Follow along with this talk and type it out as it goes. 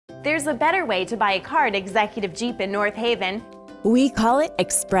There's a better way to buy a car at Executive Jeep in North Haven. We call it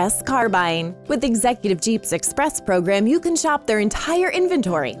Express Car Buying. With Executive Jeep's Express program, you can shop their entire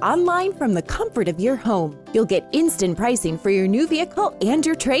inventory online from the comfort of your home. You'll get instant pricing for your new vehicle and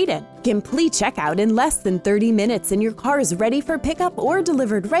your trade-in. Complete checkout in less than 30 minutes and your car is ready for pickup or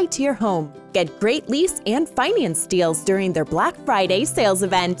delivered right to your home. Get great lease and finance deals during their Black Friday sales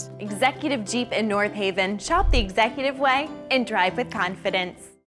event. Executive Jeep in North Haven. Shop the executive way and drive with confidence.